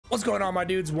What's going on, my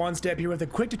dudes? Onestep here with a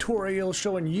quick tutorial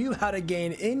showing you how to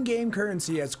gain in-game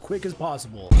currency as quick as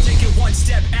possible. Take it one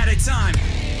step at a time.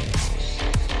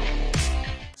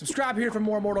 Subscribe here for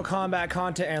more Mortal Kombat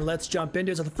content, and let's jump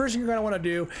into it. So the first thing you're going to want to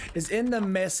do is in the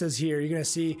messes here, you're going to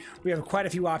see we have quite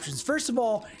a few options. First of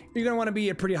all, you're going to want to be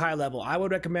a pretty high level. I would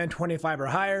recommend 25 or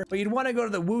higher, but you'd want to go to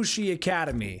the Wuxi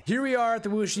Academy. Here we are at the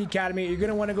Wuxi Academy. You're going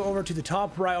to want to go over to the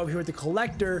top right over here with the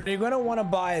collector, and you're going to want to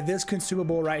buy this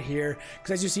consumable right here,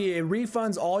 because as you see, it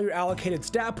refunds all your allocated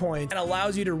stat points and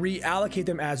allows you to reallocate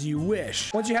them as you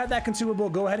wish. Once you have that consumable,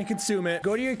 go ahead and consume it.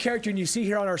 Go to your character, and you see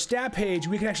here on our stat page,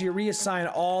 we can actually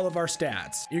reassign all of our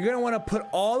stats. You're going to want to put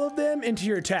all of them into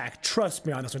your attack. Trust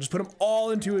me on this one. Just put them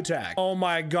all into attack. Oh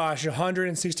my gosh,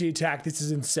 160 attack. This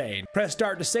is insane. Press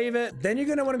start to save it. Then you're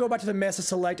going to want to go back to the mesa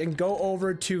select and go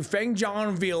over to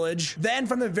Fengjian Village. Then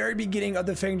from the very beginning of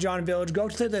the Fengjian Village, go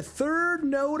to the third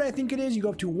node, I think it is. You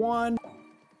go up to 1.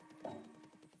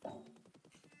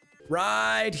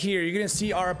 Right here, you're gonna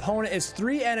see our opponent is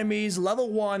 3 enemies, level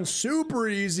 1, super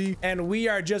easy, and we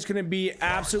are just gonna be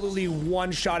absolutely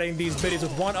one-shotting these biddies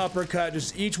with one uppercut,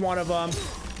 just each one of them.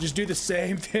 Just do the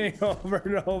same thing over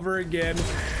and over again.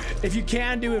 If you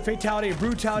can do a fatality or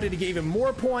brutality to get even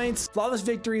more points, flawless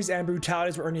victories and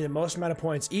brutalities will earn you the most amount of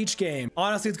points each game.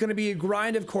 Honestly, it's going to be a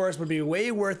grind, of course, but be way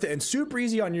worth it and super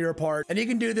easy on your part. And you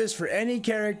can do this for any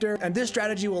character, and this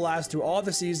strategy will last through all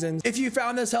the seasons. If you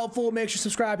found this helpful, make sure to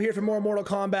subscribe here for more Mortal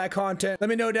Kombat content.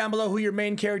 Let me know down below who your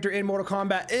main character in Mortal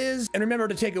Kombat is, and remember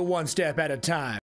to take it one step at a time.